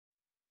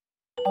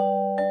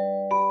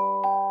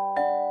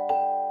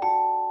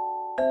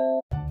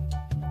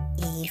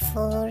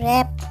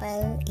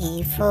apple,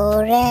 A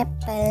for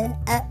apple,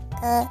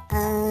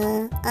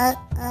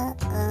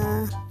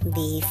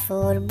 B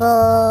for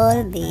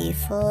ball, B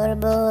for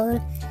ball,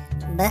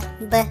 B,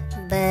 B,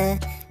 B,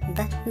 B,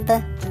 B,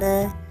 B.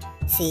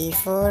 C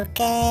for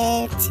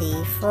cat,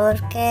 C for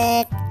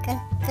cat, K,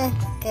 K,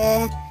 K,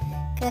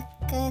 K,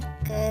 K,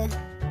 K.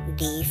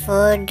 D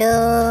for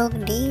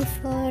dog, D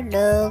for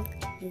dog,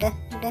 D,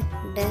 D,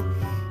 D,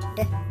 D,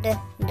 D,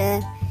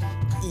 D.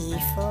 E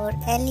for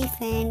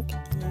elephant,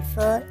 E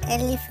for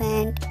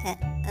elephant,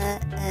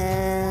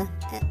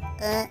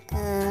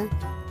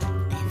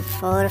 F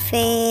for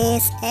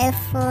face, F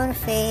for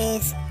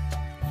face,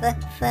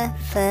 F,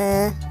 F,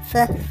 F,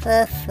 F,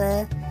 F,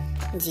 F.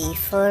 G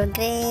for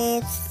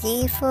grapes,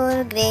 G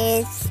for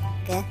grapes,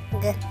 G,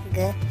 G, G,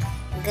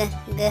 G,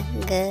 G,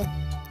 G.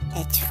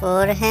 H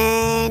for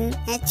hen,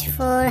 H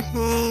for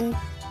hen,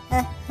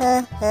 H,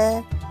 H,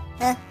 H,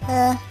 H,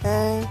 H,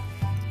 H.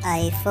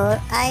 I for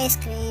ice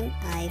cream,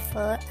 I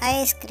for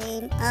ice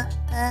cream,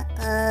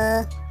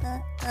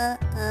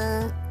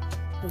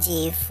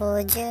 J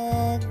for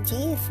jug,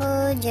 J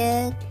for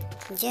jug,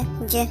 J,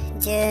 J,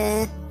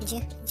 J,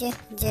 J, J,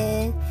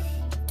 J.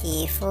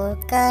 K for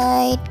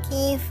kite,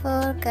 K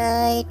for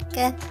kite,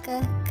 K, K,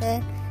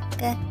 K,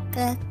 K,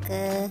 K,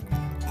 K.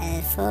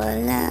 L for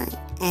line,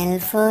 L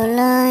for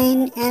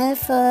line, L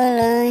for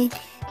line,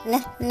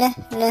 L, L,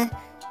 L,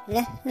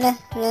 L, L,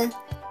 L.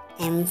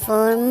 M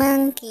for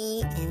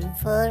monkey, M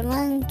for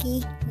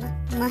monkey,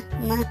 M,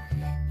 M,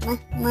 M,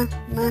 M,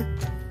 M.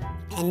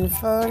 N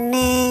for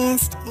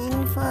nest,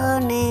 N for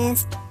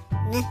nest,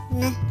 N,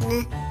 N,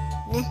 N,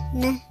 N,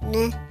 N,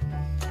 N.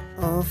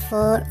 O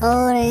for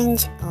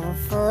orange, O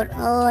for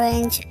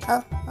orange,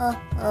 O, O,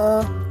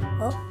 O,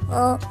 O,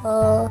 O,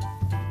 O.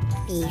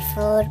 P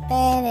for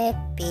parrot,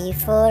 P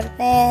for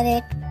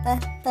parrot,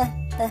 P, P,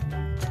 P,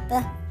 P,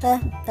 P,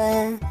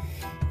 P.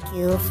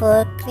 Q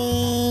for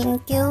queen,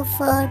 Q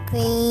for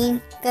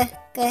queen, Q,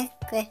 Q,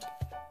 Q,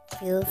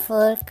 Q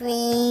for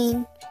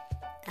queen.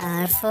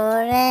 R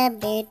for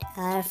rabbit,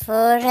 R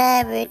for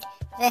rabbit,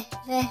 R,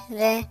 R,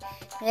 R,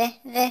 R,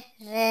 R,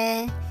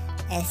 R.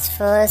 S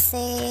for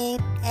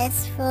sheep,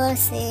 S for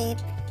sheep,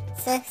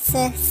 S,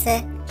 S,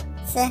 S,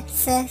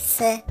 S,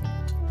 S, S.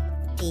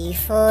 T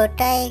for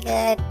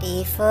tiger,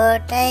 T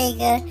for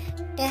tiger,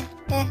 T,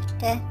 T,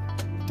 T,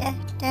 T,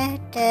 T,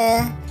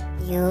 T.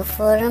 U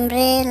for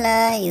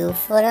umbrella, U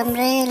for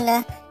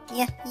umbrella,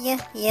 Y, Y,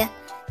 Y,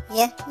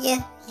 Y,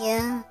 Y,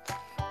 Y.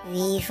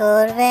 V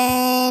for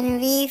van,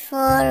 V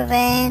for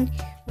van,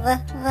 V,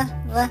 V,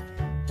 V,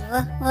 V,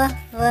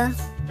 V,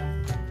 V.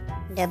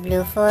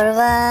 W for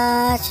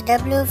watch,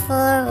 W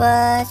for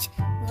watch,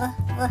 V,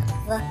 V,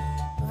 V,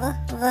 V,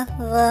 V,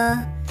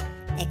 V.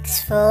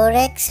 X for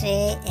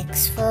X-ray,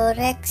 X for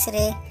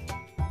X-ray,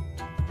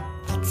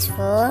 X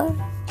for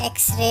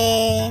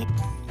X-ray.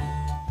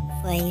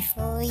 Y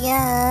for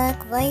yak,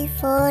 Y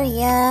for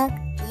yak,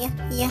 Y,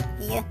 Y,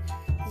 Y,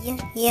 Y,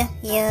 Y,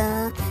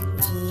 Y.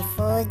 G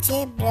for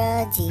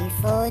zebra, G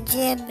for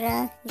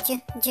zebra,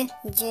 J, J,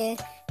 J,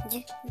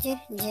 J, J,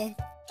 J.